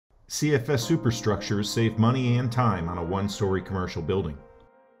CFS superstructures save money and time on a one-story commercial building.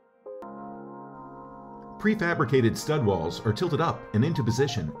 Prefabricated stud walls are tilted up and into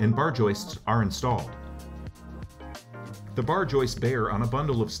position, and bar joists are installed. The bar joists bear on a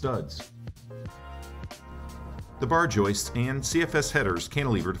bundle of studs. The bar joists and CFS headers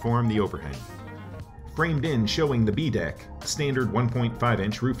cantilever to form the overhang. Framed in showing the B-deck, standard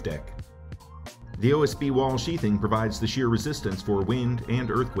 1.5-inch roof deck. The OSB wall sheathing provides the shear resistance for wind and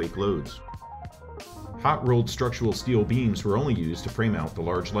earthquake loads. Hot-rolled structural steel beams were only used to frame out the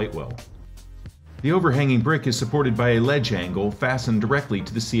large lightwell. The overhanging brick is supported by a ledge angle fastened directly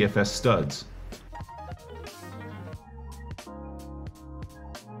to the CFS studs.